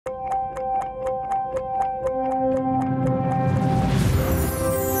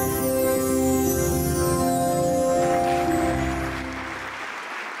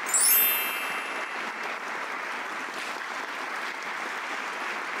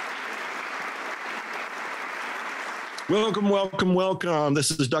Welcome, welcome, welcome.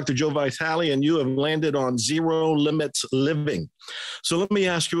 This is Dr. drjoevitale, and you have landed on Zero Limits Living. So let me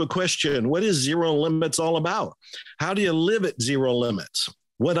ask you a question. What is Zero Limits all about? How do you live at zero limits?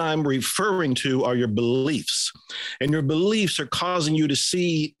 What I'm referring to are your beliefs, and your beliefs are causing you to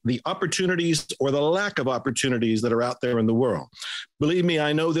see the opportunities or the lack of opportunities that are out there in the world. Believe me,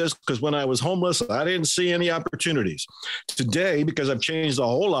 I know this because when I was homeless, I didn't see any opportunities. Today, because I've changed a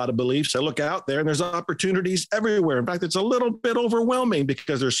whole lot of beliefs, I look out there and there's opportunities everywhere. In fact, it's a little bit overwhelming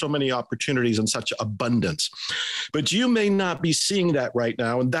because there's so many opportunities in such abundance. But you may not be seeing that right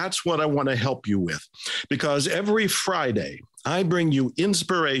now, and that's what I want to help you with. Because every Friday, I bring you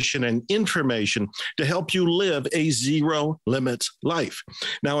inspiration and information to help you live a zero limits life.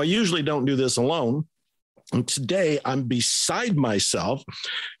 Now, I usually don't do this alone. And today I'm beside myself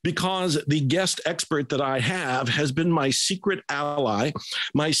because the guest expert that I have has been my secret ally,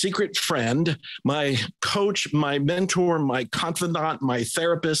 my secret friend, my coach, my mentor, my confidant, my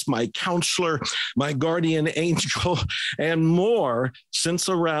therapist, my counselor, my guardian angel, and more since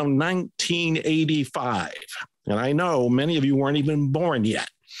around 1985. And I know many of you weren't even born yet.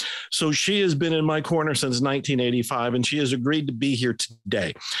 So she has been in my corner since 1985, and she has agreed to be here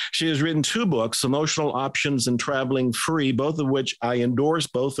today. She has written 2 books, Emotional Options and Traveling Free, both of which I endorse,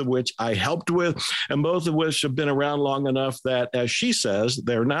 both of which I helped with, and both of which have been around long enough that, as she says,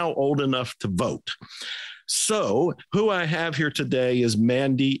 they're now old enough to vote. So who I have here today is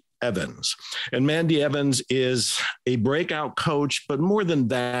Mandy Evans. And Mandy Evans is a breakout coach, but more than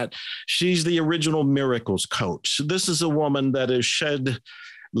that, she's the original miracles coach. This is a woman that has shed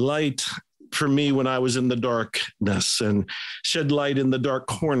light for me when I was in the darkness and shed light in the dark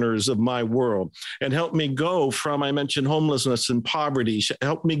corners of my world and helped me go from, I mentioned homelessness and poverty,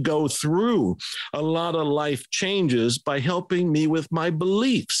 helped me go through a lot of life changes by helping me with my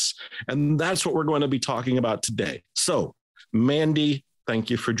beliefs. And that's what we're going to be talking about today. So, Mandy, thank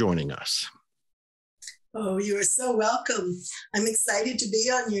you for joining us. Oh, you are so welcome. I'm excited to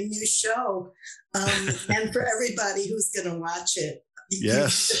be on your new show and for everybody who's going to watch it.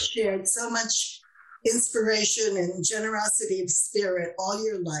 Yes. You've shared so much inspiration and generosity of spirit all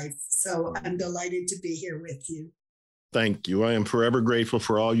your life. So I'm delighted to be here with you. Thank you. I am forever grateful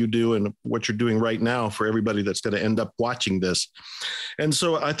for all you do and what you're doing right now for everybody that's going to end up watching this. And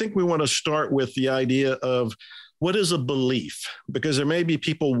so I think we want to start with the idea of what is a belief? Because there may be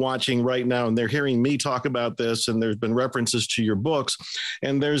people watching right now and they're hearing me talk about this, and there's been references to your books.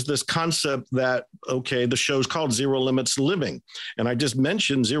 And there's this concept that, okay, the show's called Zero Limits Living. And I just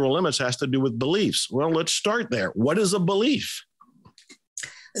mentioned zero limits has to do with beliefs. Well, let's start there. What is a belief?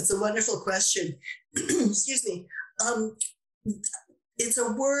 That's a wonderful question. Excuse me. It's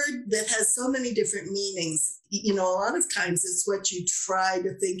a word that has so many different meanings. You know, a lot of times it's what you try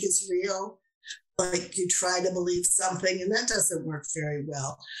to think is real. Like you try to believe something, and that doesn't work very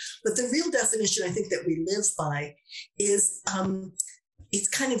well. But the real definition I think that we live by is it's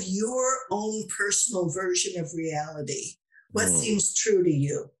kind of your own personal version of reality. What seems true to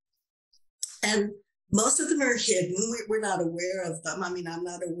you? And most of them are hidden. We're not aware of them. I mean, I'm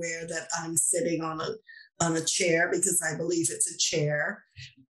not aware that I'm sitting on a chair because I believe it's a chair,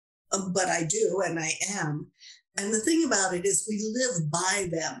 but I do, and I am. And the thing about it is we live by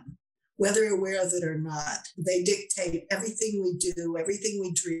them. Whether aware of it or not, they dictate everything we do, everything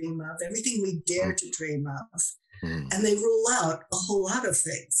we dream of, everything we dare to dream of. And they rule out a whole lot of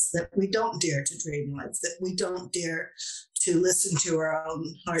things that we don't dare to dream of, that we don't dare to listen to our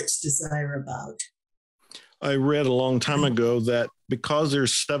own heart's desire about. I read a long time ago that because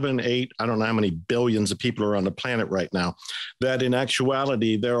there's 7, 8, I don't know how many billions of people are on the planet right now, that in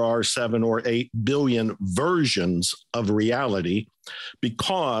actuality, there are 7 or 8 billion versions of reality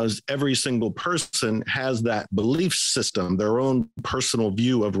because every single person has that belief system, their own personal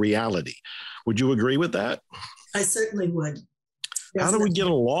view of reality. Would you agree with that? I certainly would. How do we get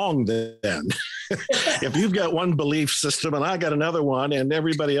along then? If you've got one belief system and I got another one and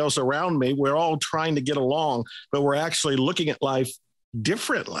everybody else around me, we're all trying to get along, but we're actually looking at life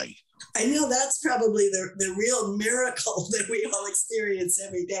differently. I know that's probably the real miracle that we all experience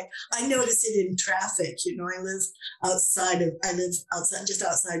every day. I notice it in traffic. You know, I live just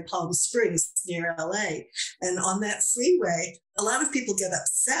outside Palm Springs near LA. And on that freeway, a lot of people get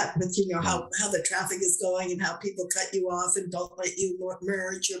upset with, you know, how the traffic is going and how people cut you off and don't let you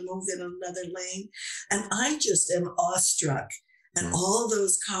merge or move in another lane. And I just am awestruck. And all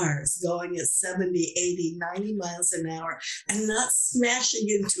those cars going at 70, 80, 90 miles an hour and not smashing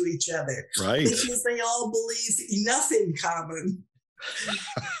into each other. Right. Because they all believe enough in common.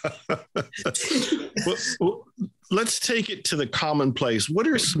 let's take it to the commonplace. What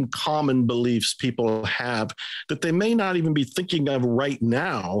are some common beliefs people have that they may not even be thinking of right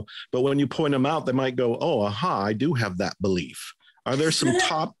now, but when you point them out, they might go, oh, aha, I do have that belief. Are there some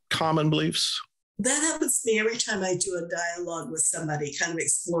top common beliefs? That happens to me every time I do a dialogue with somebody, kind of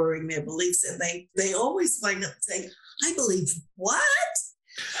exploring their beliefs, and they always wind up saying, I believe what?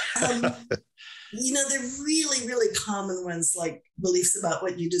 They're really, really common ones, like beliefs about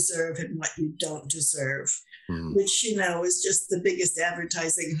what you deserve and what you don't deserve, which, is just the biggest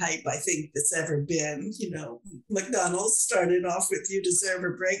advertising hype I think that's ever been. McDonald's started off with, you deserve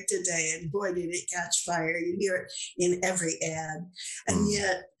a break today, and boy, did it catch fire. You hear it in every ad. And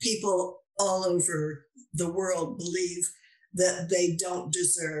yet people all over the world believe that they don't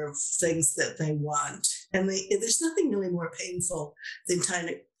deserve things that they want. And there's nothing really more painful than trying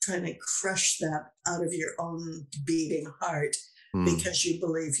to crush that out of your own beating heart because you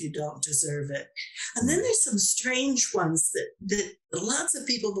believe you don't deserve it. And then there's some strange ones that lots of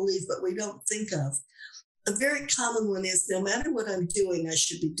people believe, but we don't think of. A very common one is, no matter what I'm doing, I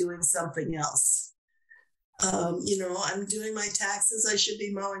should be doing something else. I'm doing my taxes, I should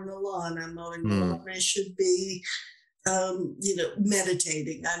be mowing the lawn. I'm mowing the lawn, I should be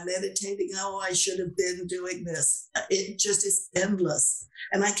meditating. I'm meditating. Oh, I should have been doing this. It just is endless.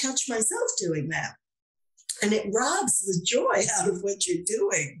 And I catch myself doing that. And it robs the joy out of what you're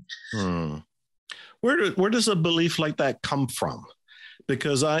doing. Where does a belief like that come from?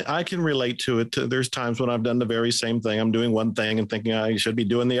 Because I can relate to it. There's times when I've done the very same thing. I'm doing one thing and thinking I should be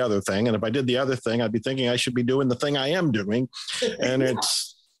doing the other thing. And if I did the other thing, I'd be thinking I should be doing the thing I am doing. And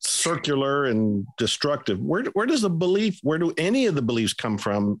it's circular and destructive. Where do any of the beliefs come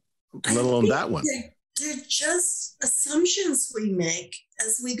from, let alone that one? They're just assumptions we make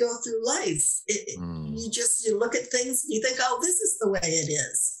as we go through life. You look at things and you think, oh, this is the way it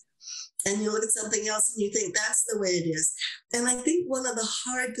is. And you look at something else and you think that's the way it is. And I think one of the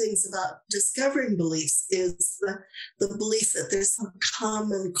hard things about discovering beliefs is the belief that there's some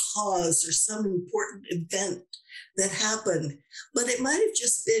common cause or some important event that happened. But it might have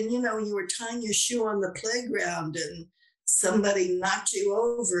just been, you were tying your shoe on the playground and somebody knocked you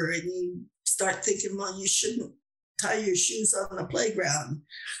over, and you start thinking, well, you shouldn't tie your shoes on the playground.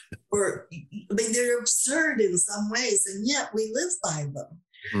 They're absurd in some ways, and yet we live by them.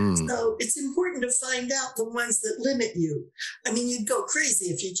 So it's important to find out the ones that limit you. You'd go crazy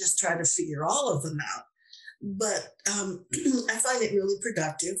if you just try to figure all of them out. But I find it really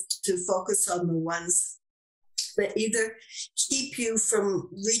productive to focus on the ones that either keep you from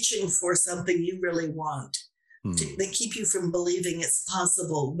reaching for something you really want, that keep you from believing it's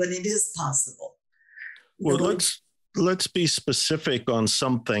possible, but it is possible. Well, let's be specific on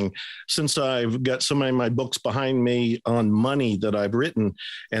something, since I've got so many of my books behind me on money that I've written,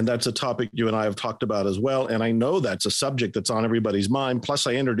 and that's a topic you and I have talked about as well. And I know that's a subject that's on everybody's mind. Plus,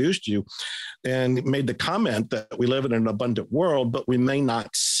 I introduced you and made the comment that we live in an abundant world, but we may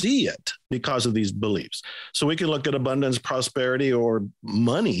not see it because of these beliefs. So we can look at abundance, prosperity, or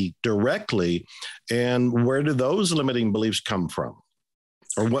money directly. And where do those limiting beliefs come from?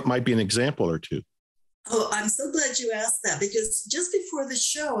 Or what might be an example or two? Oh, I'm so glad you asked that, because just before the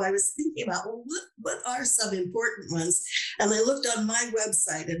show, I was thinking about, well, what are some important ones? And I looked on my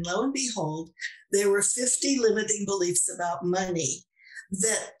website, and lo and behold, there were 50 limiting beliefs about money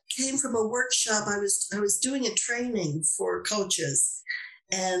that came from a workshop. I was doing a training for coaches,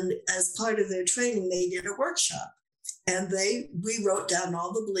 and as part of their training, they did a workshop. And we wrote down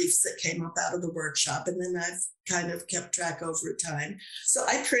all the beliefs that came up out of the workshop. And then I've kind of kept track over time. So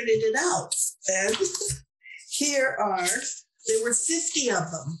I printed it out. And there were 50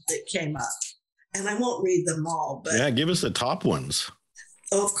 of them that came up. And I won't read them all. But yeah, give us the top ones.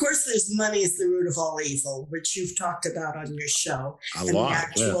 Oh, of course, there's money is the root of all evil, which you've talked about on your show. The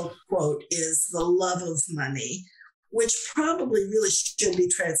actual quote is the love of money, which probably really should be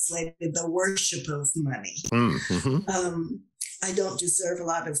translated the worship of money. I don't deserve a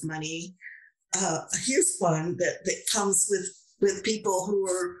lot of money. Here's one that comes with people who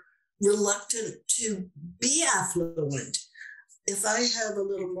are reluctant to be affluent. If I have a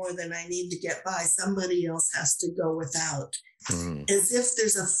little more than I need to get by, somebody else has to go without. As if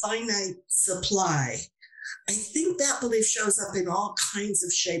there's a finite supply. I think that belief shows up in all kinds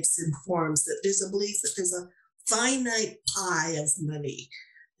of shapes and forms, that there's a belief that there's a finite pie of money,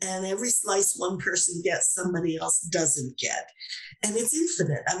 and every slice one person gets, somebody else doesn't get. And it's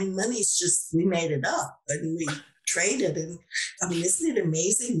infinite. Money's just, we made it up and we traded. And isn't it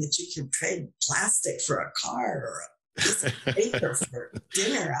amazing that you can trade plastic for a car or a piece of paper for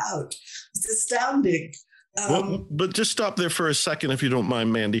dinner out? It's astounding. But just stop there for a second, if you don't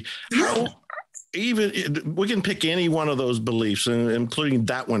mind, Mandy. even we can pick any one of those beliefs, including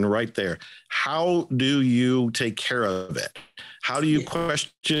that one right there. How do you take care of it? How do you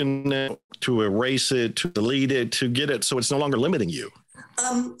question it, to erase it, to delete it, to get it so it's no longer limiting you?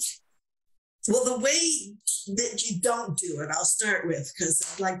 Well, the way that you don't do it, I'll start with,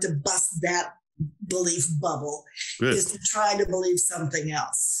 because I'd like to bust that belief bubble, is to try to believe something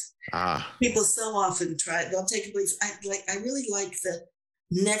else. People so often they'll take a belief. I really like the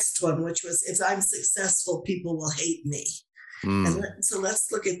next one, which was, if I'm successful, people will hate me. So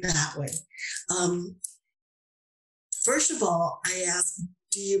let's look at that way. First of all, I ask,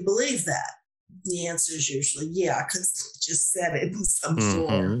 do you believe that? The answer is usually, yeah, because I just said it in some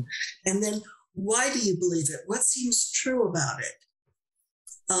form. And then, why do you believe it? What seems true about it?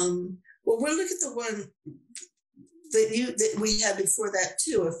 Well, we'll look at the one that we had before that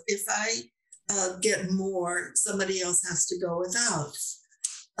too. If I get more, somebody else has to go without.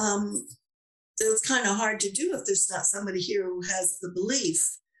 It's kind of hard to do if there's not somebody here who has the belief.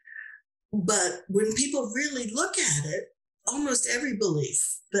 But when people really look at it, almost every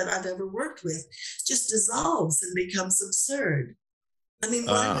belief that I've ever worked with just dissolves and becomes absurd. I mean,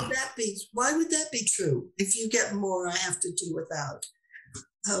 why would that be? Why would that be true? If you get more, I have to do without.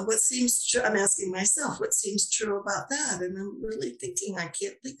 What seems true? I'm asking myself, what seems true about that? And I'm really thinking, I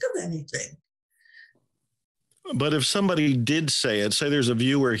can't think of anything. But if somebody did say it, say there's a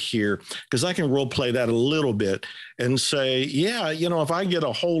viewer here, because I can role play that a little bit and say, yeah, if I get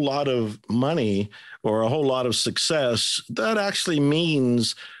a whole lot of money or a whole lot of success, that actually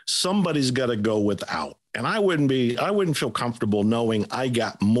means somebody's got to go without. And I wouldn't feel comfortable knowing I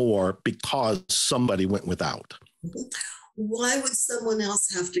got more because somebody went without. Why would someone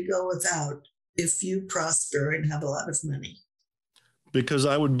else have to go without if you prosper and have a lot of money? Because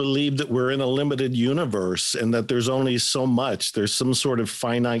I would believe that we're in a limited universe and that there's only so much. There's some sort of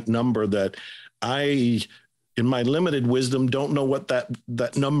finite number that I, in my limited wisdom, don't know what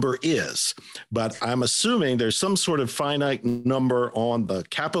that number is. But I'm assuming there's some sort of finite number on the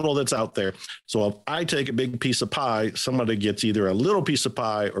capital that's out there. So if I take a big piece of pie, somebody gets either a little piece of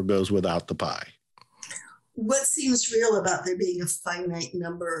pie or goes without the pie. What seems real about there being a finite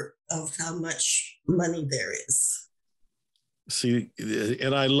number of how much money there is? See,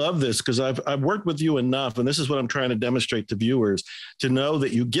 and I love this because I've worked with you enough, and this is what I'm trying to demonstrate to viewers, to know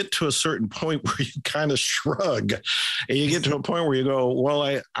that you get to a certain point where you kind of shrug and you get to a point where you go,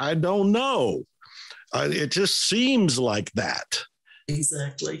 well, I don't know. It just seems like that.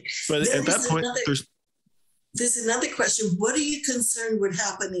 Exactly. But then at that point, there's another question. What are you concerned would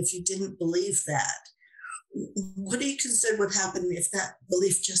happen if you didn't believe that? What are you concerned would happen if that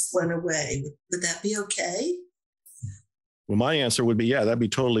belief just went away? Would that be okay? Well, my answer would be, yeah, that'd be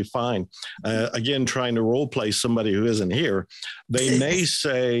totally fine. Again, trying to role play somebody who isn't here. They may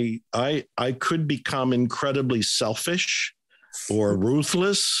say, I could become incredibly selfish or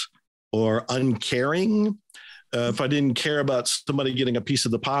ruthless or uncaring. If I didn't care about somebody getting a piece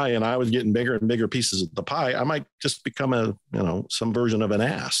of the pie and I was getting bigger and bigger pieces of the pie, I might just become some version of an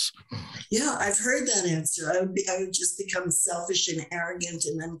ass. Yeah, I've heard that answer. I would just become selfish and arrogant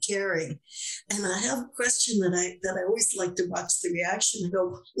and uncaring. And I have a question that I always like to watch the reaction and go,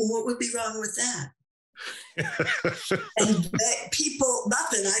 well, what would be wrong with that? And people, not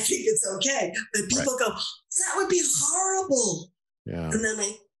that I think it's okay, but people go, that would be horrible. Yeah. And then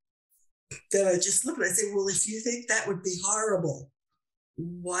I just look and I say, well, if you think that would be horrible,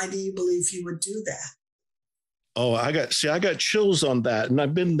 why do you believe you would do that? Oh, I got chills on that. And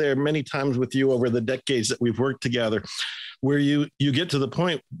I've been there many times with you over the decades that we've worked together, where you get to the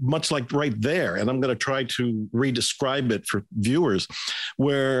point, much like right there, and I'm going to try to re-describe it for viewers,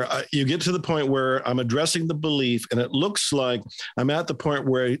 where you get to the point where I'm addressing the belief, and it looks like I'm at the point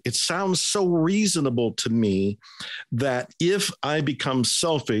where it sounds so reasonable to me that if I become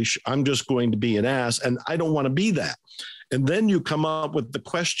selfish, I'm just going to be an ass, and I don't want to be that. And then you come up with the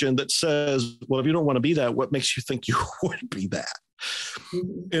question that says, well, if you don't want to be that, what makes you think you would be that?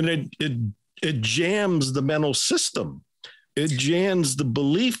 And it jams the mental system. It jams the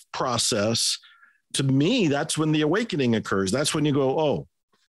belief process. To me, that's when the awakening occurs. That's when you go, oh,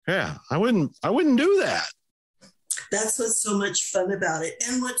 yeah, I wouldn't do that. That's what's so much fun about it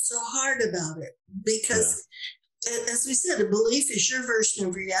and what's so hard about it. Because, as we said, a belief is your version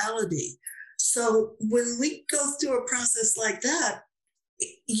of reality. So when we go through a process like that,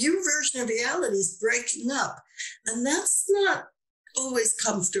 your version of reality is breaking up. And that's not always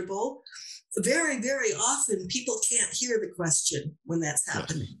comfortable. Very, very often people can't hear the question when that's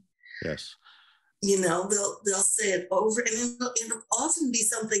happening. Yes. They'll say it over, and it'll often be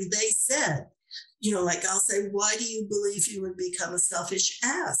something they said. Like I'll say, why do you believe you would become a selfish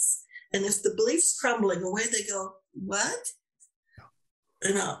ass? And if the belief's crumbling away, they go, what?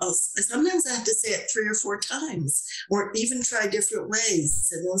 And sometimes I have to say it 3 or 4 times, or even try different ways.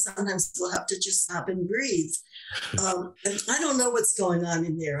 And then sometimes we'll have to just stop and breathe. And I don't know what's going on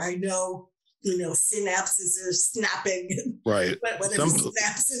in there. I know, synapses are snapping. Right. Whatever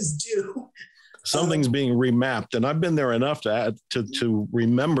synapses do. Something's being remapped. And I've been there enough to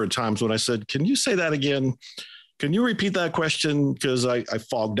remember times when I said, can you say that again? Can you repeat that question? Because I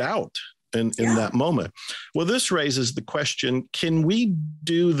fogged out in that moment. Well, this raises the question, can we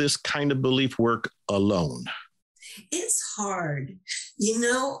do this kind of belief work alone? It's hard.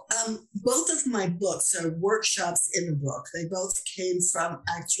 Both of my books are workshops in a book. They both came from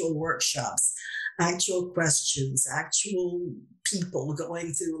actual workshops, actual questions, actual people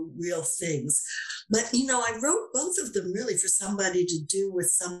going through real things. But, I wrote both of them really for somebody to do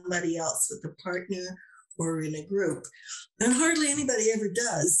with somebody else, with a partner or in a group. And hardly anybody ever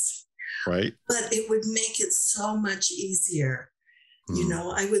does. Right. But it would make it so much easier.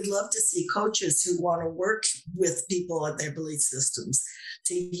 I would love to see coaches who want to work with people and their belief systems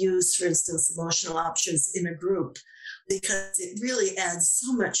to use, for instance, emotional options in a group, because it really adds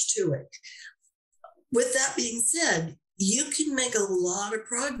so much to it. With that being said, you can make a lot of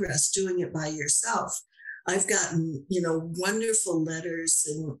progress doing it by yourself. I've gotten, wonderful letters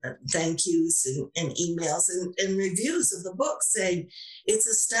and thank yous and emails and reviews of the book saying it's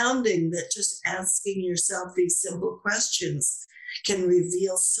astounding that just asking yourself these simple questions can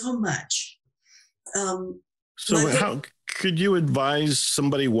reveal so much. How could you advise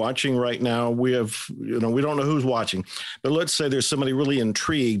somebody watching right now? We have, we don't know who's watching, but let's say there's somebody really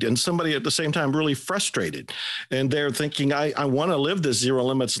intrigued and somebody at the same time really frustrated. And they're thinking, I want to live this zero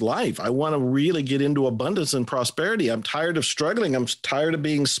limits life. I want to really get into abundance and prosperity. I'm tired of struggling. I'm tired of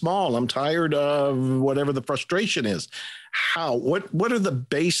being small. I'm tired of whatever the frustration is. What are the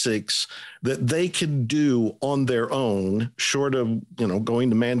basics that they can do on their own, short of, going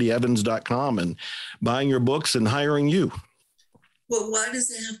to mandyevans.com and buying your books and hiring you? Well, why does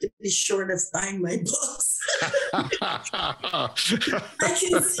it have to be short of buying my books? I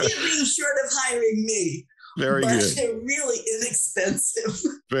can see it being short of hiring me. Very good. But they're really inexpensive.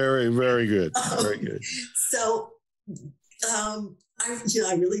 Very, very good. Very good. So,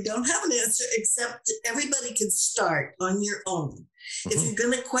 I really don't have an answer, except everybody can start on your own. Mm-hmm. If you're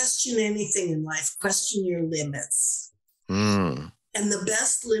going to question anything in life, question your limits. And the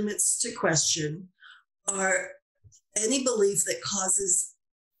best limits to question are any belief that causes,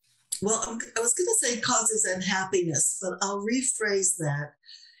 I was going to say causes unhappiness, but I'll rephrase that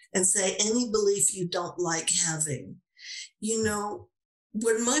and say any belief you don't like having.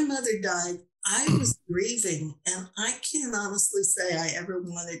 When my mother died, I was grieving, and I can't honestly say I ever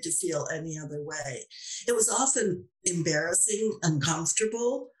wanted to feel any other way. It was often embarrassing,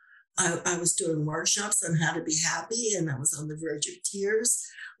 uncomfortable. I was doing workshops on how to be happy, and I was on the verge of tears.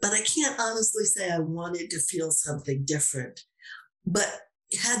 But I can't honestly say I wanted to feel something different. But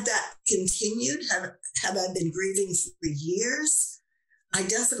had that continued, had I been grieving for years, I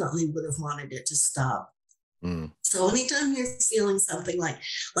definitely would have wanted it to stop. So anytime you're feeling something like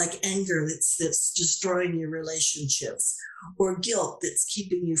anger that's destroying your relationships, or guilt that's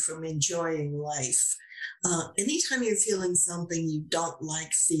keeping you from enjoying life, anytime you're feeling something you don't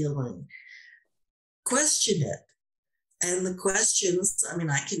like feeling, question it. And the questions,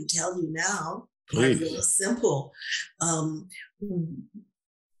 I can tell you now, are really simple.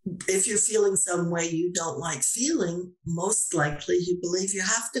 If you're feeling some way you don't like feeling, most likely you believe you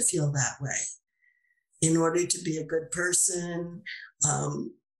have to feel that way in order to be a good person. For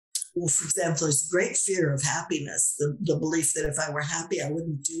example, there's great fear of happiness, the belief that if I were happy, I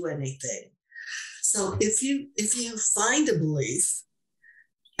wouldn't do anything. So if you find a belief,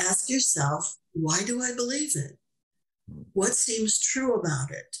 ask yourself, why do I believe it? What seems true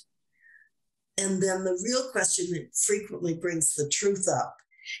about it? And then the real question that frequently brings the truth up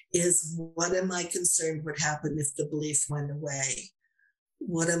is, what am I concerned would happen if the belief went away?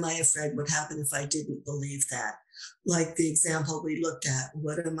 What am I afraid would happen if I didn't believe that? Like the example we looked at,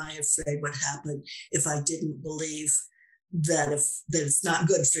 what am I afraid would happen if I didn't believe that it's not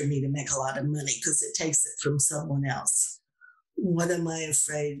good for me to make a lot of money because it takes it from someone else? What am I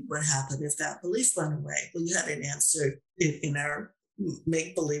afraid would happen if that belief went away? Well, you had an answer in our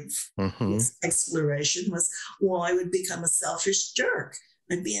make-believe exploration was, well, I would become a selfish jerk.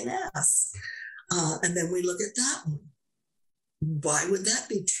 I'd be an ass. And then we look at that one. Why would that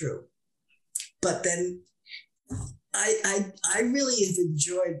be true? But then I really have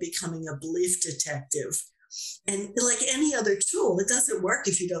enjoyed becoming a belief detective. And like any other tool, it doesn't work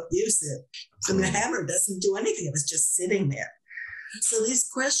if you don't use it. A hammer doesn't do anything. It was just sitting there. So these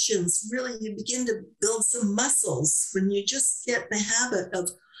questions really, you begin to build some muscles when you just get in the habit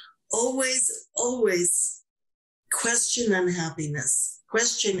of always question unhappiness,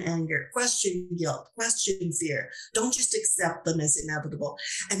 question anger, question guilt, question fear. Don't just accept them as inevitable.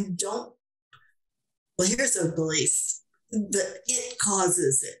 And here's a belief that it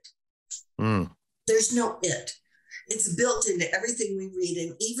causes it. There's no it. It's built into everything we read.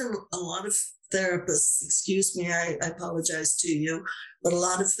 And even a lot of therapists, excuse me, I apologize to you, but a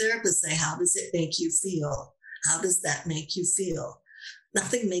lot of therapists say, how does it make you feel? How does that make you feel?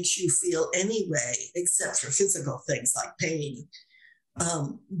 Nothing makes you feel anyway, except for physical things like pain.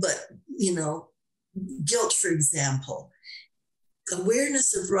 But, guilt, for example,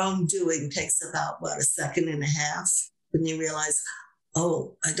 awareness of wrongdoing takes about, a second and a half when you realize,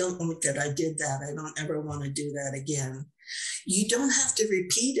 oh, I don't think that I did that. I don't ever want to do that again. You don't have to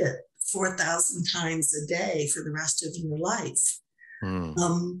repeat it 4,000 times a day for the rest of your life.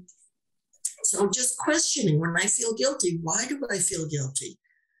 So just questioning, when I feel guilty, why do I feel guilty?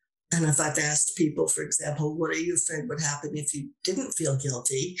 And if I've asked people, for example, what are you afraid would happen if you didn't feel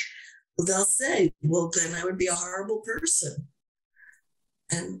guilty? Well, they'll say, well, then I would be a horrible person.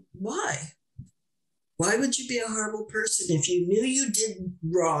 And why? Why would you be a horrible person if you knew you did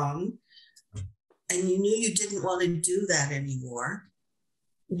wrong and you knew you didn't want to do that anymore?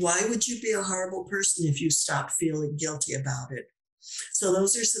 Why would you be a horrible person if you stopped feeling guilty about it? So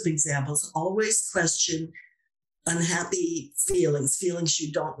those are some examples. Always question unhappy feelings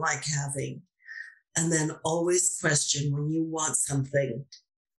you don't like having. And then always question when you want something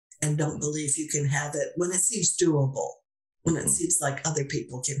and don't believe you can have it, when it seems doable, when it seems like other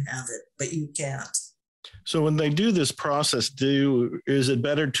people can have it, but you can't. So when they do this process, is it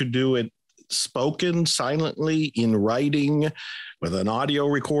better to do it spoken, silently, in writing, with an audio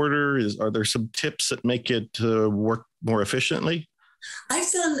recorder? Are there some tips that make it work more efficiently? I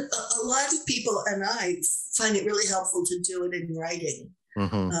found a lot of people, and I find it really helpful to do it in writing.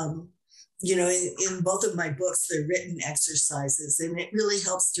 In both of my books, they're written exercises, and it really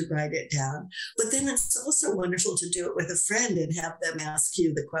helps to write it down. But then it's also wonderful to do it with a friend and have them ask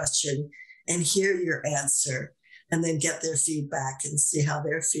you the question and hear your answer, and then get their feedback and see how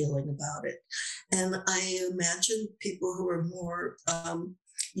they're feeling about it. And I imagine people who are more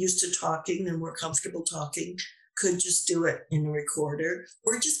used to talking and more comfortable talking could just do it in a recorder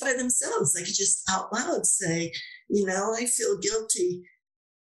or just by themselves. They could just out loud say, I feel guilty.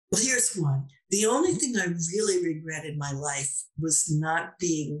 Well, here's one. The only thing I really regret in my life was not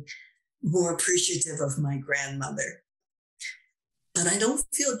being more appreciative of my grandmother. But I don't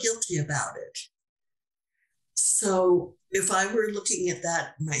feel guilty about it. So if I were looking at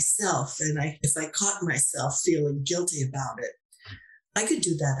that myself, and if I caught myself feeling guilty about it, I could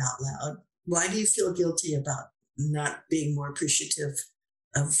do that out loud. Why do you feel guilty about not being more appreciative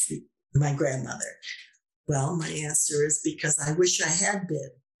of my grandmother? Well, my answer is because I wish I had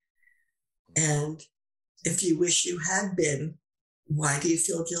been. And if you wish you had been, why do you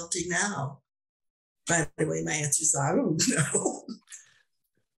feel guilty now? By the way, my answer is, I don't know.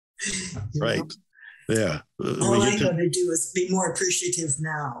 Right. Yeah. All I'm going to do is be more appreciative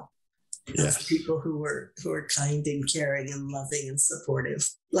now of people who are kind and caring and loving and supportive,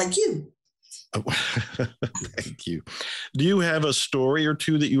 like you. Thank you. Do you have a story or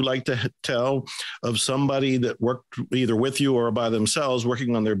two that you like to tell of somebody that worked either with you or by themselves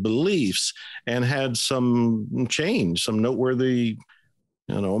working on their beliefs and had some change, some noteworthy,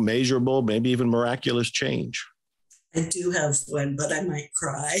 measurable, maybe even miraculous change? I do have one, but I might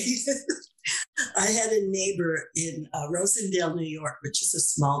cry. I had a neighbor in Rosendale, New York, which is a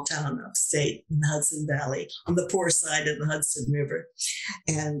small town upstate in the Hudson Valley on the poor side of the Hudson River.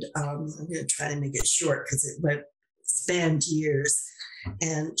 And I'm going to try and make it short because it spanned years.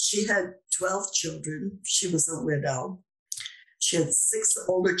 And she had 12 children. She was a widow. She had 6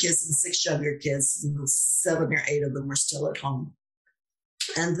 older kids and 6 younger kids, and 7 or 8 of them were still at home.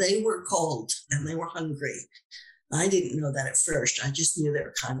 And they were cold and they were hungry. I didn't know that at first. I just knew they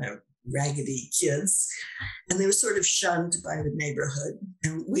were kind of raggedy kids, and they were sort of shunned by the neighborhood.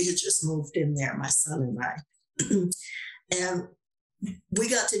 And we had just moved in there, my son and I. And we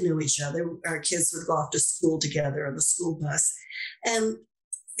got to know each other. Our kids would go off to school together on the school bus. And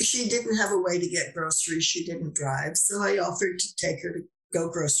she didn't have a way to get groceries. She didn't drive. So I offered to take her to go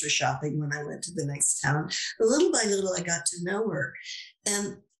grocery shopping when I went to the next town. And little by little, I got to know her.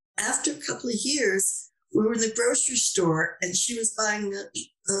 And after a couple of years, we were in the grocery store and she was buying a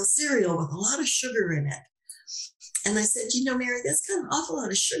cereal with a lot of sugar in it. And I said, Mary, that's kind of an awful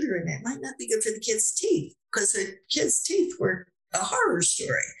lot of sugar in it. It might not be good for the kids' teeth, because her kids' teeth were a horror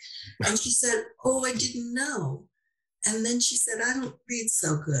story. And she said, oh, I didn't know. And then she said, I don't read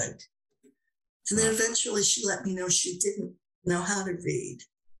so good. And then eventually she let me know she didn't know how to read.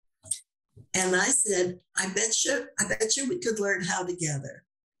 And I said, I bet you we could learn how together.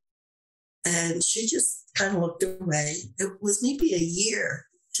 And she just kind of looked away. It was maybe a year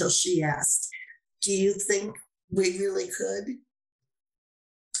till she asked, do you think we really could?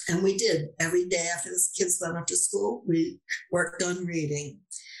 And we did. Every day after the kids went up to school, we worked on reading.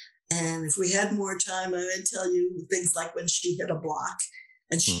 And if we had more time, I would tell you things like when she hit a block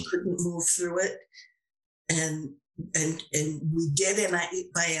and she couldn't move through it. And we did. And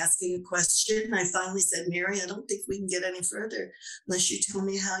by asking a question, I finally said, Mary, I don't think we can get any further unless you tell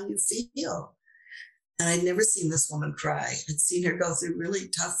me how you feel. And I'd never seen this woman cry. I'd seen her go through really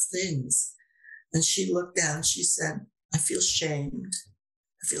tough things. And she looked down, she said, I feel shamed.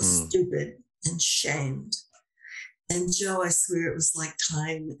 I feel stupid and shamed. And Joe, I swear it was like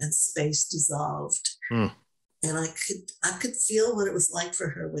time and space dissolved. And I could feel what it was like for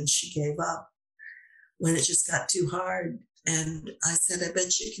her when she gave up, when it just got too hard. And I said, I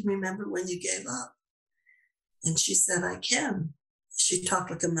bet you can remember when you gave up. And she said, I can. She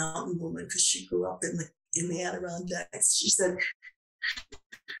talked like a mountain woman because she grew up in the Adirondacks. She said,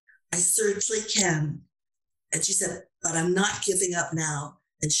 I certainly can. And she said, but I'm not giving up now.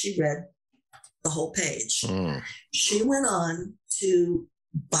 And she read the whole page. She went on to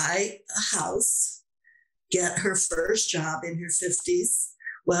buy a house, get her first job in her 50s,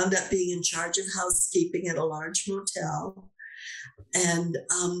 wound up being in charge of housekeeping at a large motel. And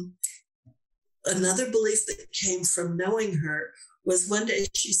another belief that came from knowing her was one day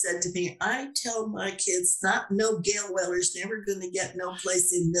she said to me, I tell my kids, no Gail Weller's never going to get no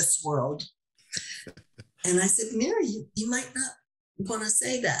place in this world. And I said, Mary, you might not want to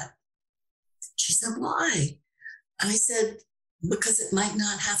say that. She said, why? I said, because it might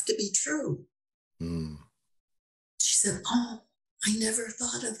not have to be true. She said, oh, I never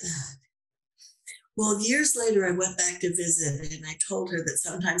thought of that. Well, years later, I went back to visit and I told her that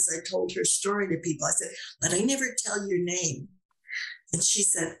sometimes I told her story to people. I said, but I never tell your name. And she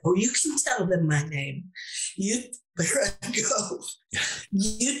said, oh, you can tell them my name. There I go.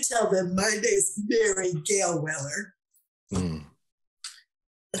 You tell them my name's Mary Gail Weller.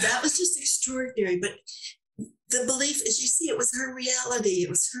 That was just extraordinary. But the belief, as you see, it was her reality. It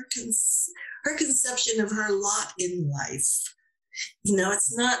was her conception of her lot in life.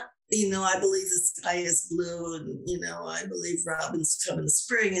 It's not, I believe the sky is blue and, I believe robins come in the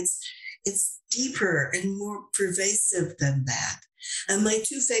spring. It's deeper and more pervasive than that. And my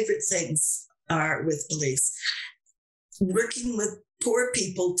two favorite things are with beliefs, working with poor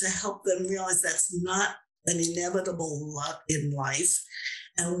people to help them realize that's not an inevitable lot in life,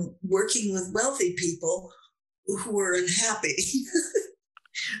 and working with wealthy people who are unhappy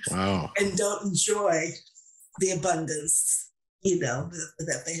Wow. and don't enjoy the abundance,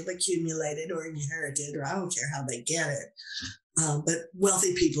 that they have accumulated or inherited, or I don't care how they get it, but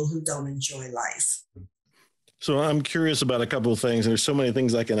wealthy people who don't enjoy life. So I'm curious about a couple of things. There's so many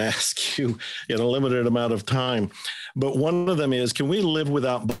things I can ask you in a limited amount of time. But one of them is, can we live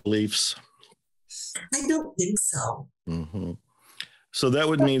without beliefs? I don't think so. So that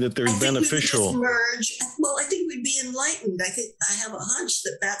would mean that there's beneficial. Merge. Well, I think we'd be enlightened. I have a hunch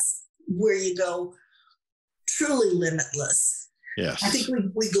that that's where you go truly limitless. Yes. I think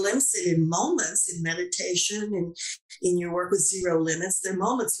we glimpse it in moments in meditation and in your work with zero limits. There are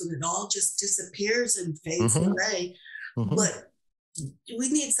moments when it all just disappears and fades away. But we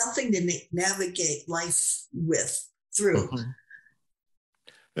need something to navigate life through.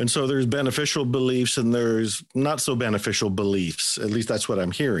 And so there's beneficial beliefs and there's not so beneficial beliefs. At least that's what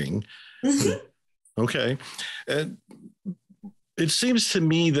I'm hearing. Okay. It seems to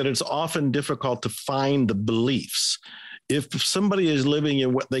me that it's often difficult to find the beliefs. If somebody is living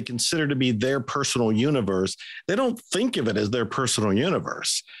in what they consider to be their personal universe, they don't think of it as their personal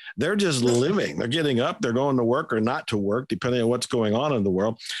universe. They're just living. They're getting up, they're going to work or not to work, depending on what's going on in the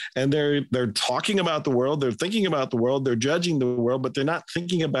world. And they're talking about the world, they're thinking about the world, they're judging the world, but they're not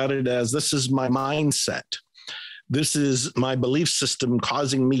thinking about it as, this is my mindset. This is my belief system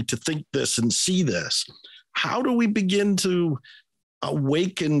causing me to think this and see this. How do we begin to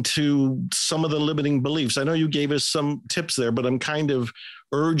awaken to some of the limiting beliefs? I know you gave us some tips there, but I'm kind of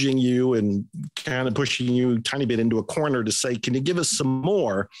urging you and kind of pushing you a tiny bit into a corner to say, can you give us some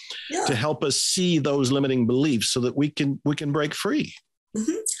more to help us see those limiting beliefs so that we can break free?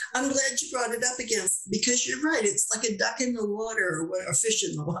 I'm glad you brought it up again, because you're right. It's like a duck in the water or a fish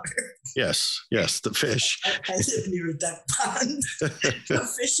in the water. Yes, the fish. I live near a duck pond. A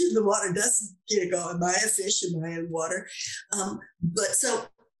fish in the water doesn't go, am I a fish? Am I in water? But so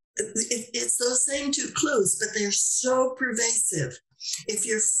it's those same two clues, but they're so pervasive. If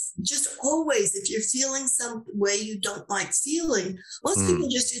you're if you're feeling some way you don't like feeling, most people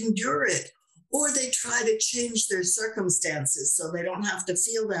just endure it, or they try to change their circumstances so they don't have to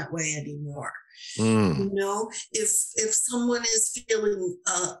feel that way anymore. You know, if someone is feeling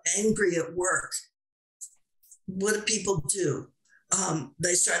angry at work, what do people do?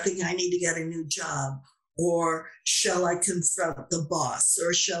 They start thinking, I need to get a new job, or shall I confront the boss,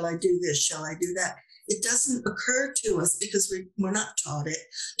 or shall I do this, shall I do that? It doesn't occur to us, because we're not taught it,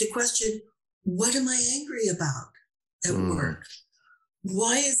 to question, what am I angry about at work?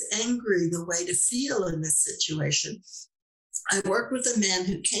 Why is angry the way to feel in this situation? I worked with a man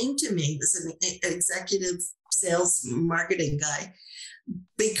who came to me, was an executive sales marketing guy,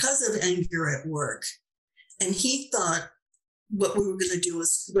 because of anger at work. And he thought what we were going to do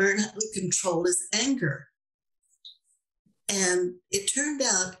was learn how to control his anger. And it turned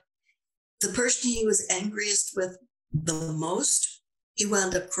out the person he was angriest with the most, he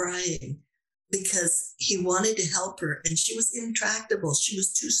wound up crying, because he wanted to help her, and she was intractable. She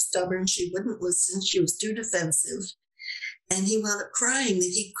was too stubborn. She wouldn't listen. She was too defensive. And he wound up crying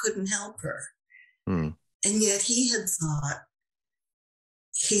that he couldn't help her. And yet he had thought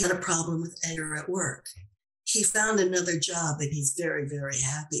he had a problem with anger at work. He found another job, and he's very, very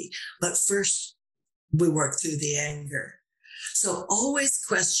happy. But first, we work through the anger. So always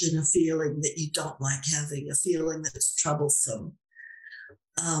question a feeling that you don't like having, a feeling that's troublesome.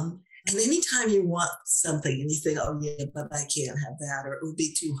 And anytime you want something and you think, oh yeah, but I can't have that, or it would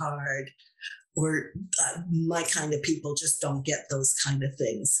be too hard, or my kind of people just don't get those kind of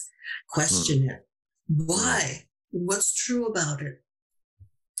things, question it. Why? What's true about it?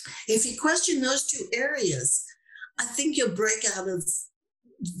 If you question those two areas, I think you'll break out of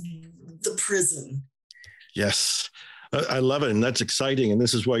the prison. Yes. I love it. And that's exciting. And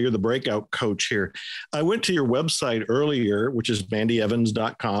this is why you're the breakout coach here. I went to your website earlier, which is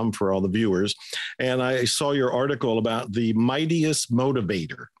mandyevans.com for all the viewers. And I saw your article about the mightiest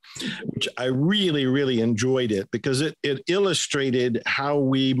motivator, which I really, really enjoyed it, because it illustrated how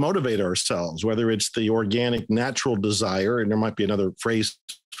we motivate ourselves, whether it's the organic, natural desire, and there might be another phrase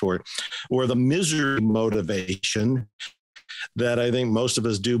for it, or the misery motivation that I think most of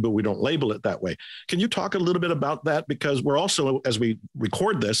us do, but we don't label it that way. Can you talk a little bit about that? Because we're also, as we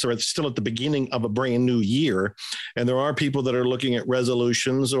record this, or it's still at the beginning of a brand new year, and there are people that are looking at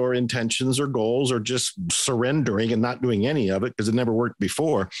resolutions or intentions or goals, or just surrendering and not doing any of it because it never worked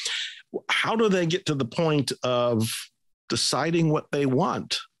before. How do they get to the point of deciding what they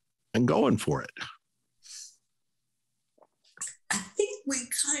want and going for it? I think we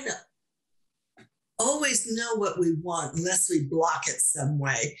kind of always know what we want unless we block it some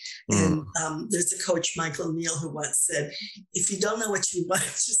way. And there's a coach, Michael Neal, who once said, if you don't know what you want,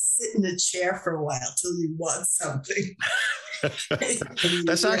 just sit in a chair for a while till you want something.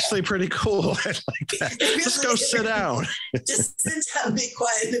 That's actually pretty cool. I like that. Really, just go sit down. Just sit down, be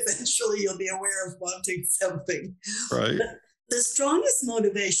quiet, and eventually you'll be aware of wanting something. Right. But the strongest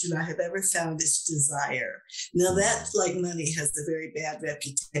motivation I have ever found is desire. Now that, like money, has a very bad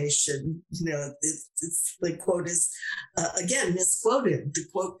reputation. You know, it's the quote is, again, misquoted. The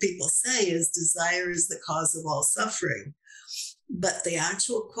quote people say is, desire is the cause of all suffering. But the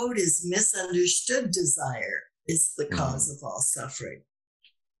actual quote is, misunderstood desire is the cause of all suffering.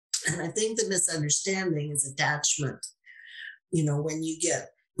 And I think the misunderstanding is attachment. You know, when you get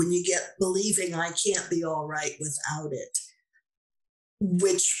believing I can't be all right without it,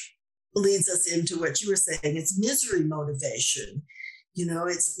 which leads us into what you were saying. It's misery motivation. You know,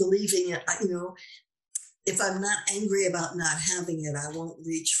 it's believing it, you know, if I'm not angry about not having it, I won't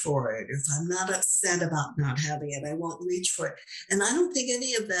reach for it. If I'm not upset about not having it, I won't reach for it. And I don't think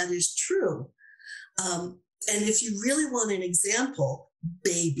any of that is true. And if you really want an example,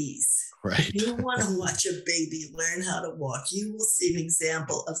 babies. Right. If you want to watch a baby learn how to walk, you will see an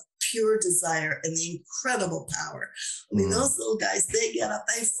example of pure desire and the incredible power. I mean, those little guys, they get up,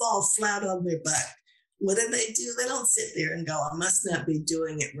 they fall flat on their butt. What do? They don't sit there and go, I must not be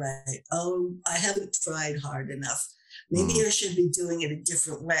doing it right. Oh, I haven't tried hard enough. Maybe I should be doing it a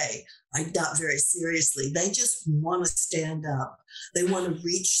different way. I doubt very seriously. They just want to stand up. They want to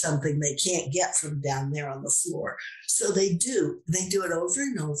reach something they can't get from down there on the floor. So they do. They do it over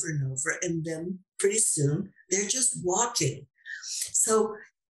and over and over. And then pretty soon they're just walking. So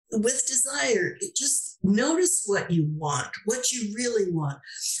with desire, just notice what you want, what you really want.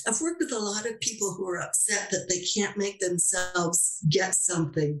 I've worked with a lot of people who are upset that they can't make themselves get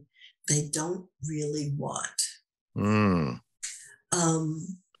something they don't really want.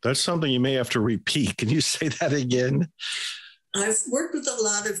 That's something you may have to repeat. Can you say that again? I've worked with a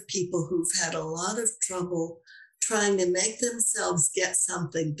lot of people who've had a lot of trouble trying to make themselves get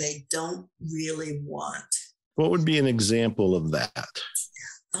something they don't really want. What would be an example of that?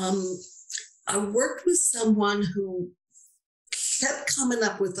 I worked with someone who kept coming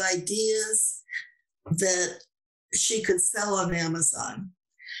up with ideas that she could sell on Amazon.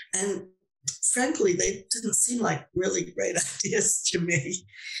 And frankly, they didn't seem like really great ideas to me.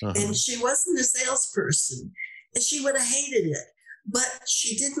 Uh-huh. And she wasn't a salesperson, and she would have hated it, but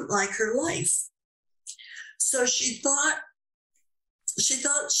she didn't like her life. So she thought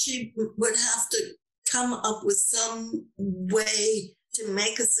she would have to come up with some way to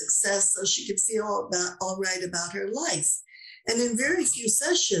make a success so she could feel all right about her life. And in very few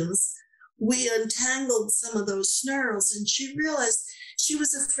sessions, we untangled some of those snarls, and she realized she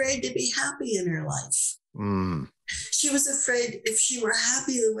was afraid to be happy in her life. Mm. She was afraid if she were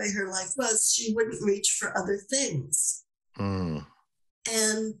happy the way her life was, she wouldn't reach for other things. Mm.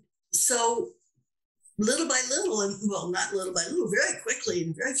 And so little by little, and well, not little by little, very quickly,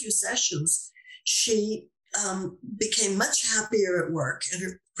 in very few sessions, she became much happier at work at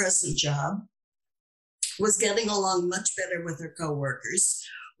her present job, was getting along much better with her coworkers,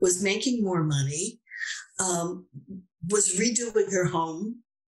 was making more money, was redoing her home,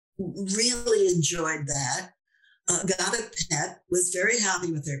 really enjoyed that, got a pet, was very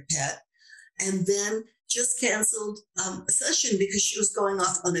happy with her pet, and then just canceled a session because she was going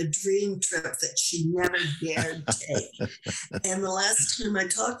off on a dream trip that she never dared take. And the last time I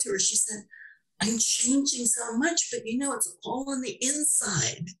talked to her, she said, I'm changing so much, but it's all on the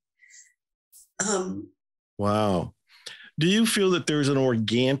inside. Wow. Do you feel that there's an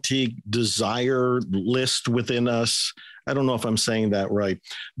organic desire list within us? I don't know if I'm saying that right,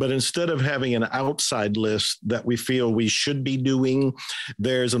 but instead of having an outside list that we feel we should be doing,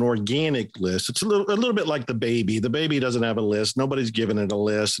 there's an organic list. It's a little bit like the baby. The baby doesn't have a list. Nobody's giving it a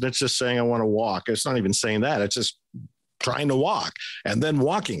list. And it's just saying, I want to walk. It's not even saying that. It's just trying to walk and then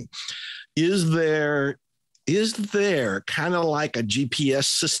walking. Is there kind of like a GPS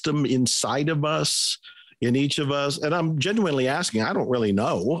system inside of us, in each of us? And I'm genuinely asking, I don't really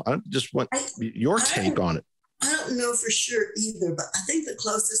know. I just want your take on it. I don't know for sure either, but I think the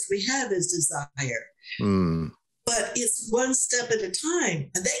closest we have is desire. Mm. But it's one step at a time.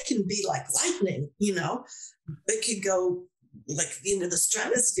 And they can be like lightning, It could go like the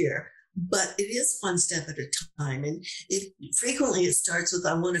stratosphere. But it is one step at a time. And frequently it starts with,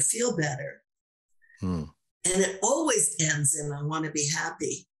 I want to feel better. Mm. And it always ends in, I want to be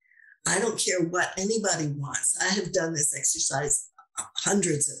happy. I don't care what anybody wants. I have done this exercise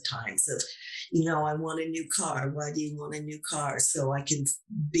hundreds of times of, I want a new car. Why do you want a new car? So I can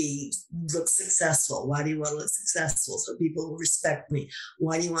look successful. Why do you want to look successful? So people will respect me.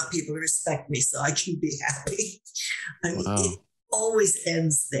 Why do you want people to respect me? So I can be happy. I mean, It always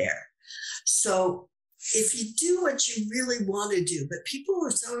ends there. So if you do what you really want to do, but people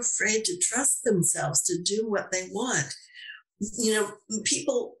are so afraid to trust themselves to do what they want.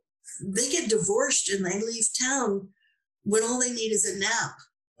 People, they get divorced and they leave town when all they need is a nap,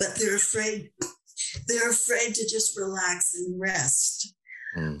 but they're afraid to just relax and rest.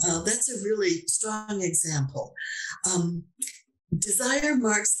 Mm. That's a really strong example. Desire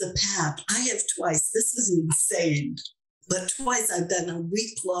marks the path. I have twice, this is insane, but twice I've done a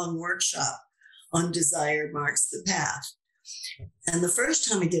week-long workshop on Desire Marks the Path. And the first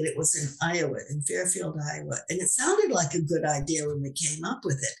time I did it was in Iowa, in Fairfield, Iowa. And it sounded like a good idea when we came up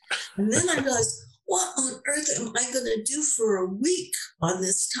with it. And then I realized, what on earth am I going to do for a week on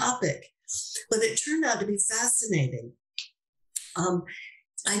this topic? But it turned out to be fascinating.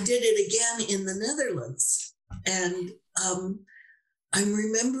 I did it again in the Netherlands. And I'm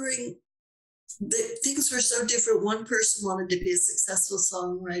remembering that things were so different. One person wanted to be a successful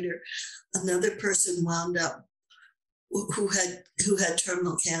songwriter. Another person wound up who had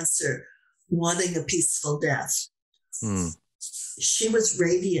terminal cancer, wanting a peaceful death. Mm. She was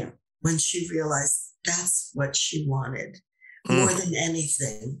radiant when she realized that's what she wanted more than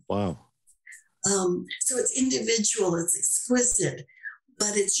anything. Wow. So it's individual, it's exquisite,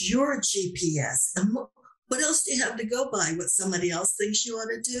 but it's your GPS. And what else do you have to go by? What somebody else thinks you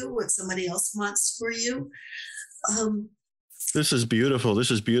ought to do? What somebody else wants for you? This is beautiful. This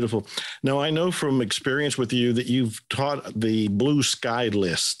is beautiful. Now, I know from experience with you that you've taught the blue sky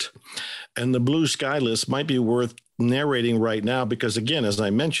list, and the blue sky list might be worth narrating right now because, again, as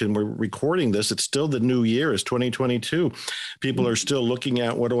I mentioned, we're recording this. It's still the new year. It's 2022. People are still looking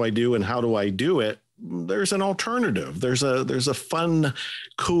at what do I do and how do I do it? There's an alternative. There's a fun,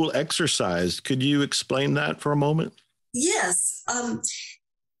 cool exercise. Could you explain that for a moment? Yes.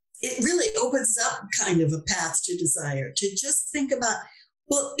 it really opens up kind of a path to desire, to just think about,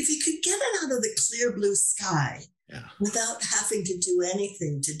 well, if you could get it out of the clear blue sky without having to do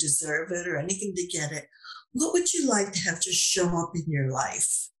anything to deserve it or anything to get it, what would you like to have just show up in your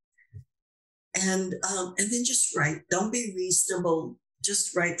life? And then just write. Don't be reasonable.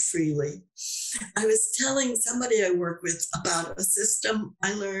 Just write freely. I was telling somebody I work with about a system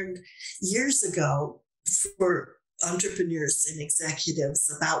I learned years ago for entrepreneurs and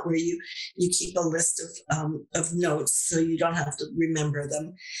executives about where you keep a list of notes so you don't have to remember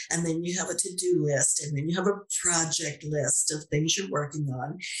them. And then you have a to-do list, and then you have a project list of things you're working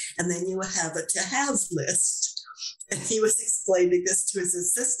on. And then you have a to-have list. And he was explaining this to his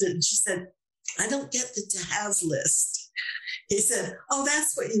assistant. And she said, I don't get the to-have list. He said, oh,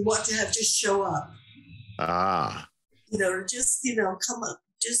 that's what you want to have just show up. Just, come up,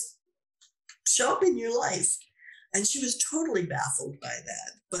 just show up in your life. And she was totally baffled by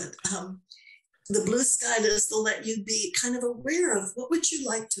that. But the blue sky does let you be kind of aware of what would you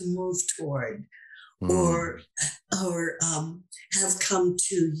like to move toward or have come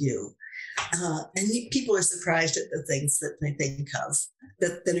to you. And people are surprised at the things that they think of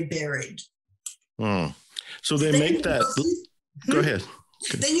that are buried. So they make that. Go ahead.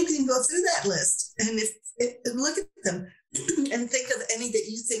 Then you can go through that list and look at them and think of any that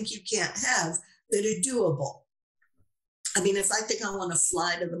you think you can't have that are doable. I mean, if I think I want to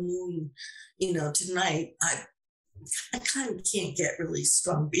fly to the moon, tonight, I kind of can't get really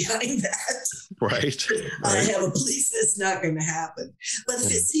strong behind that. Right. I have a belief it's not going to happen. But if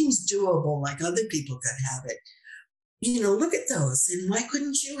it seems doable, like other people could have it, look at those. And why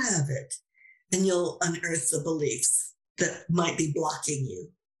couldn't you have it? And you'll unearth the beliefs that might be blocking you,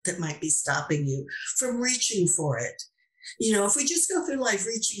 that might be stopping you from reaching for it. If we just go through life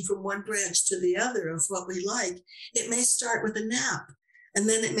reaching from one branch to the other of what we like, it may start with a nap. And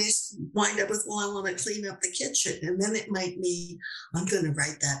then it may wind up with, well, I want to clean up the kitchen. And then it might mean, I'm going to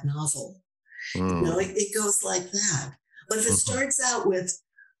write that novel. It goes like that. But if it starts out with,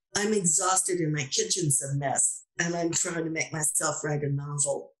 I'm exhausted and my kitchen's a mess, and I'm trying to make myself write a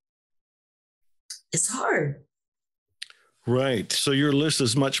novel, it's hard. Right. So your list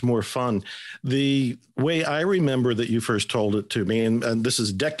is much more fun. The way I remember that you first told it to me, and this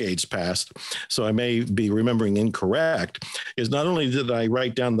is decades past, so I may be remembering incorrect, is not only did I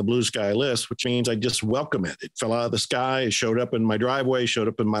write down the blue sky list, which means I just welcome it. It fell out of the sky, it showed up in my driveway, showed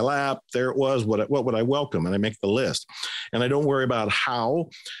up in my lap. There it was. What would I welcome? And I make the list. And I don't worry about how.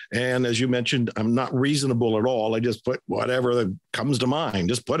 And as you mentioned, I'm not reasonable at all. I just put whatever that comes to mind,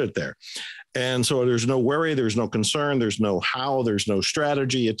 just put it there. And so there's no worry, there's no concern, there's no how, there's no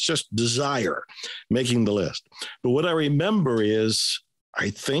strategy. It's just desire, making the list. But what I remember is, I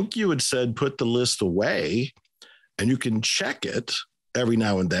think you had said, put the list away and you can check it every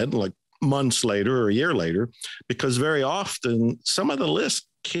now and then, like months later or a year later, because very often some of the list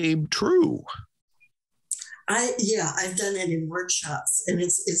came true. I've done it in workshops, and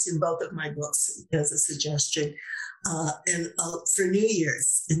it's in both of my books as a suggestion. And for New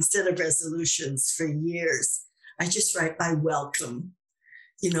Year's, instead of resolutions for years, I just write, I welcome.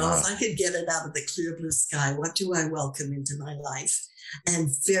 If I could get it out of the clear blue sky, what do I welcome into my life? And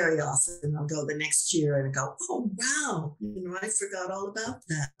very often I'll go the next year and go, oh, wow, I forgot all about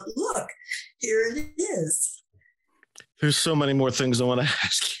that. But look, here it is. There's so many more things I want to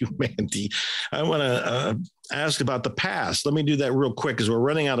ask you, Mandy. I want to ask about the past. Let me do that real quick because we're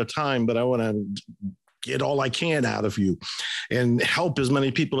running out of time, but I want to get all I can out of you and help as many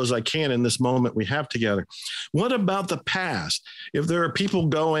people as I can in this moment we have together. What about the past? If there are people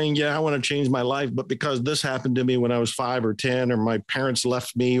going, I want to change my life, but because this happened to me when I was 5 or 10, or my parents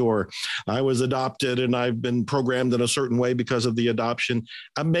left me, or I was adopted and I've been programmed in a certain way because of the adoption,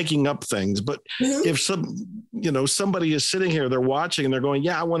 I'm making up things. But if somebody is sitting here, they're watching and they're going,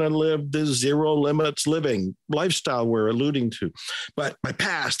 I want to live this zero limits living lifestyle we're alluding to, but my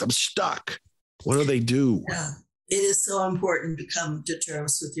past, I'm stuck. What do they do? Yeah, it is so important to come to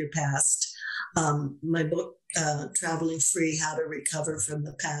terms with your past. My book, Traveling Free, How to Recover from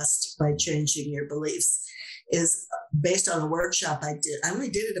the Past by Changing Your Beliefs, is based on a workshop I did. I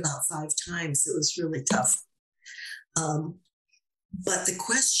only did it about 5 times. It was really tough. But the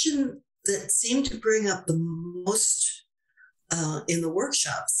question that seemed to bring up the most in the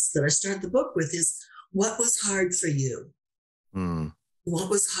workshops that I started the book with is, what was hard for you? What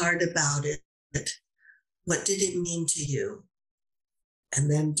was hard about it? What did it mean to you?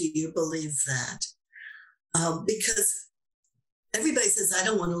 And then, do you believe that? Because everybody says, I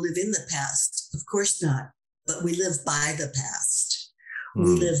don't want to live in the past. Of course not. But we live by the past. We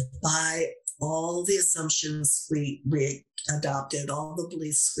live by all the assumptions we adopted, all the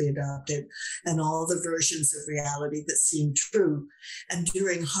beliefs we adopted, and all the versions of reality that seemed true. And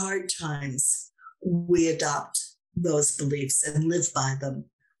during hard times, we adopt those beliefs and live by them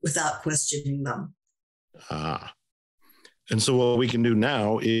without questioning them. And so what we can do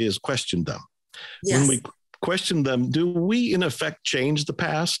now is question them. Yes. When we question them, do we in effect change the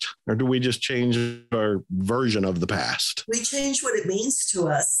past, or do we just change our version of the past? We change what it means to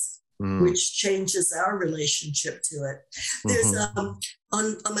us, which changes our relationship to it. There's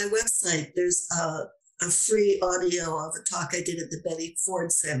on my website, there's a free audio of a talk I did at the Betty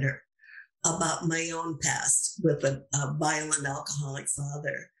Ford Center about my own past with a violent alcoholic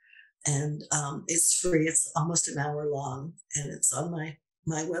father. And it's free. It's almost an hour long, and it's on my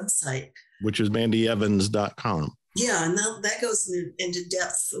website, which is mandyevans.com. Yeah, and that goes into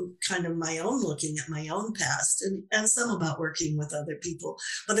depth of kind of my own looking at my own past and some about working with other people.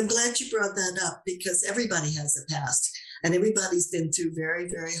 But I'm glad you brought that up, because everybody has a past and everybody's been through very,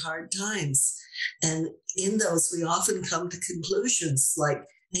 very hard times. And in those, we often come to conclusions like,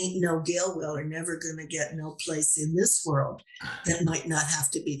 ain't no Gail Weller never going to get no place in this world. That might not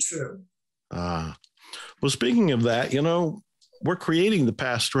have to be true. Well, speaking of that, we're creating the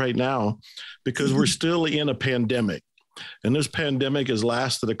past right now because we're still in a pandemic. And this pandemic has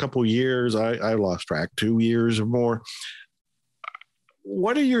lasted a couple of years. I lost track, 2 years or more.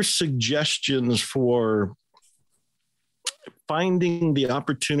 What are your suggestions for finding the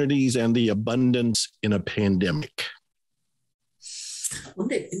opportunities and the abundance in a pandemic?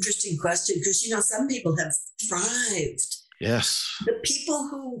 What an interesting question, because, some people have thrived. Yes. The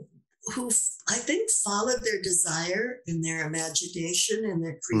people who I think followed their desire and their imagination and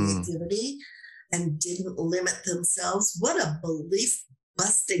their creativity and didn't limit themselves. What a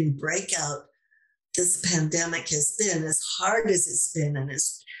belief-busting breakout this pandemic has been, as hard as it's been and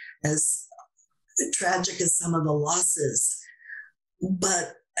as tragic as some of the losses.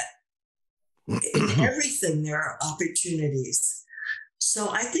 But in everything, there are opportunities.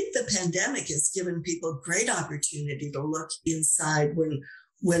 So I think the pandemic has given people great opportunity to look inside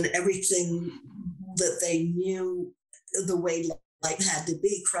when everything that they knew the way life had to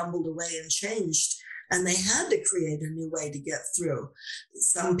be crumbled away and changed, and they had to create a new way to get through.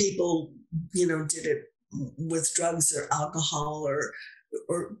 Some people, did it with drugs or alcohol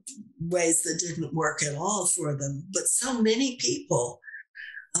or ways that didn't work at all for them. But so many people,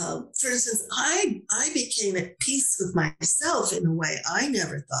 for instance, I became at peace with myself in a way I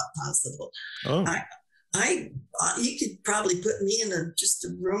never thought possible. Oh. You could probably put me in just a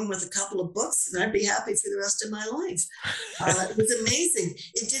room with a couple of books and I'd be happy for the rest of my life. It was amazing.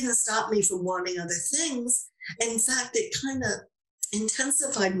 It didn't stop me from wanting other things. In fact, it kind of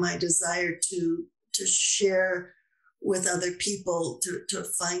intensified my desire to share with other people, to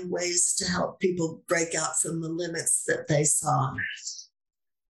find ways to help people break out from the limits that they saw.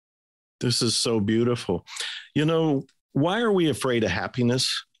 This is so beautiful. Why are we afraid of happiness?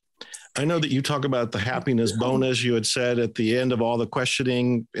 I know that you talk about the happiness bonus. You had said at the end of all the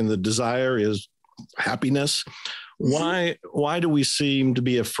questioning, and the desire is happiness. Why do we seem to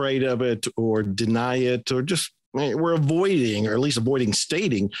be afraid of it or deny it, or just we're avoiding, or at least avoiding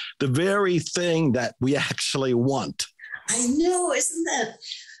stating the very thing that we actually want? I know, isn't that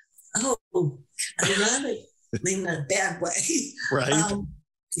ironic in a bad way? Right.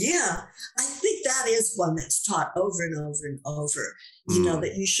 Yeah, I think that is one that's taught over and over and over,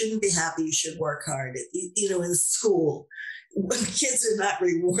 that you shouldn't be happy, you should work hard. In school, when kids are not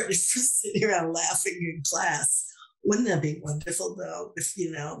rewarded for sitting around laughing in class. Wouldn't that be wonderful, though, if,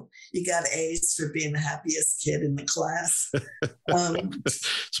 you got A's for being the happiest kid in the class?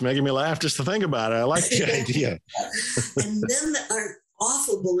 It's making me laugh just to think about it. I like the idea. And then our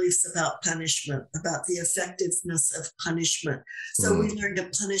awful beliefs about punishment, about the effectiveness of punishment. So we learn to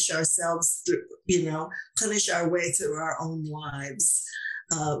punish ourselves through, punish our way through our own lives,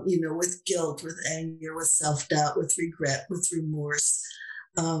 with guilt, with anger, with self-doubt, with regret, with remorse.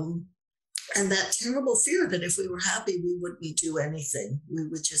 And that terrible fear that if we were happy, we wouldn't do anything. We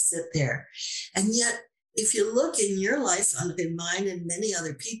would just sit there. And yet, if you look in your life, in mine and many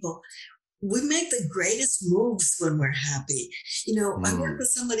other people, we make the greatest moves when we're happy. I worked with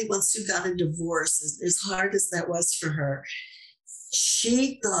somebody once who got a divorce, as hard as that was for her.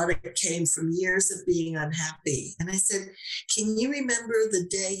 She thought it came from years of being unhappy. And I said, can you remember the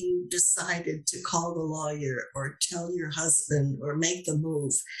day you decided to call the lawyer or tell your husband or make the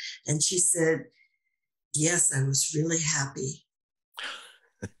move? And she said, yes, I was really happy.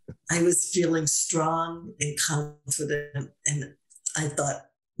 I was feeling strong and confident. And I thought,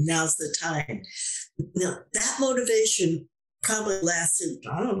 now's the time. Now, that motivation probably lasted,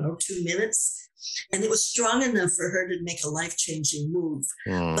 I don't know, 2 minutes. And it was strong enough for her to make a life-changing move.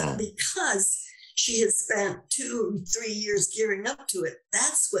 But because she had spent 2 or 3 years gearing up to it,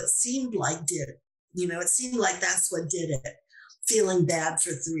 that's what seemed like did it. It seemed like that's what did it. Feeling bad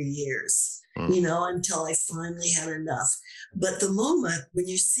for 3 years, until I finally had enough. But the moment when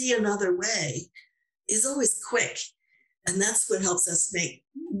you see another way is always quick. And that's what helps us make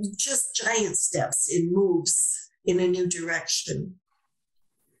just giant steps in moves in a new direction.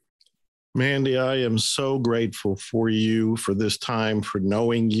 Mandy, I am so grateful for you, for this time, for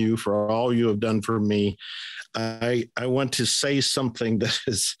knowing you, for all you have done for me. I want to say something that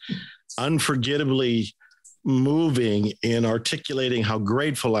is unforgettably moving in articulating how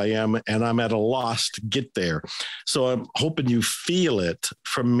grateful I am, and I'm at a loss to get there. So I'm hoping you feel it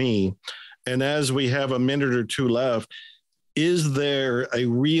from me. And as we have a minute or two left, is there a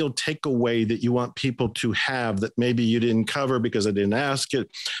real takeaway that you want people to have that maybe you didn't cover because I didn't ask it?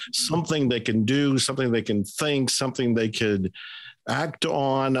 Something they can do, something they can think, something they could act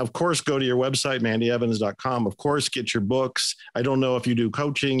on? Of course, go to your website, mandyevans.com. Of course, get your books. I don't know if you do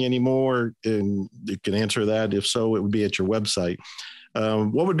coaching anymore, and you can answer that. If so, it would be at your website.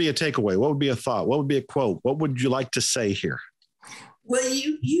 What would be a takeaway? What would be a thought? What would be a quote? What would you like to say here? Well,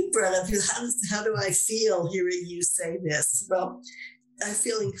 you brought up, how do I feel hearing you say this? Well, I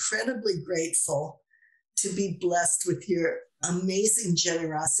feel incredibly grateful to be blessed with your amazing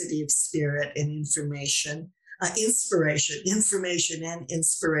generosity of spirit and information, information and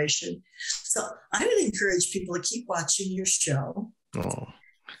inspiration. So I would encourage people to keep watching your show. Oh.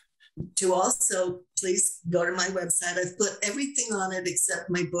 To also, please go to my website. I've put everything on it except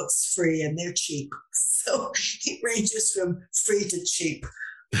my books free, and they're cheap. So it ranges from free to cheap.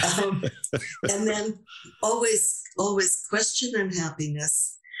 And then always question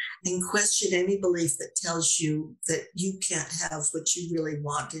unhappiness and question any belief that tells you that you can't have what you really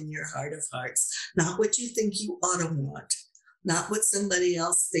want in your heart of hearts. Not what you think you ought to want, not what somebody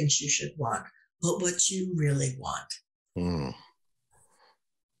else thinks you should want, but what you really want. Mm.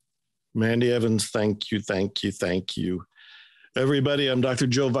 Mandy Evans, thank you, thank you, thank you. Everybody, I'm Dr.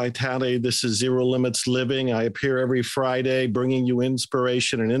 Joe Vitale. This is Zero Limits Living. I appear every Friday bringing you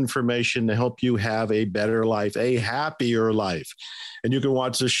inspiration and information to help you have a better life, a happier life. And you can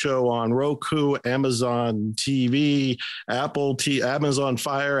watch the show on Roku, Amazon TV, Amazon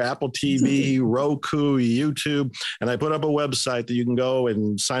Fire, Apple TV, Roku, YouTube. And I put up a website that you can go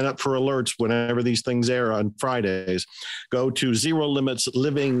and sign up for alerts whenever these things air on Fridays. Go to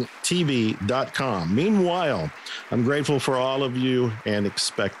ZeroLimitsLivingTV.com. Meanwhile, I'm grateful for all of you and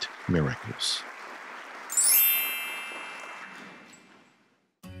expect miracles.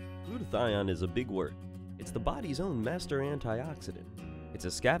 Glutathione is a big word. It's the body's own master antioxidant. It's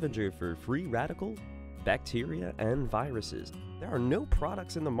a scavenger for free radical, bacteria, and viruses. There are no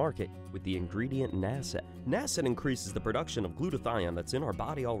products in the market with the ingredient NASET. NASET increases the production of glutathione that's in our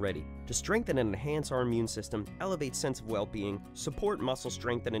body already to strengthen and enhance our immune system, elevate sense of well-being, support muscle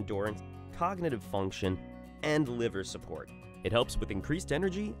strength and endurance, cognitive function, and liver support. It helps with increased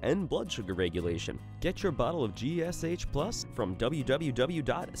energy and blood sugar regulation. Get your bottle of GSH Plus from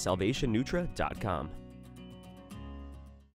www.salvationnutra.com.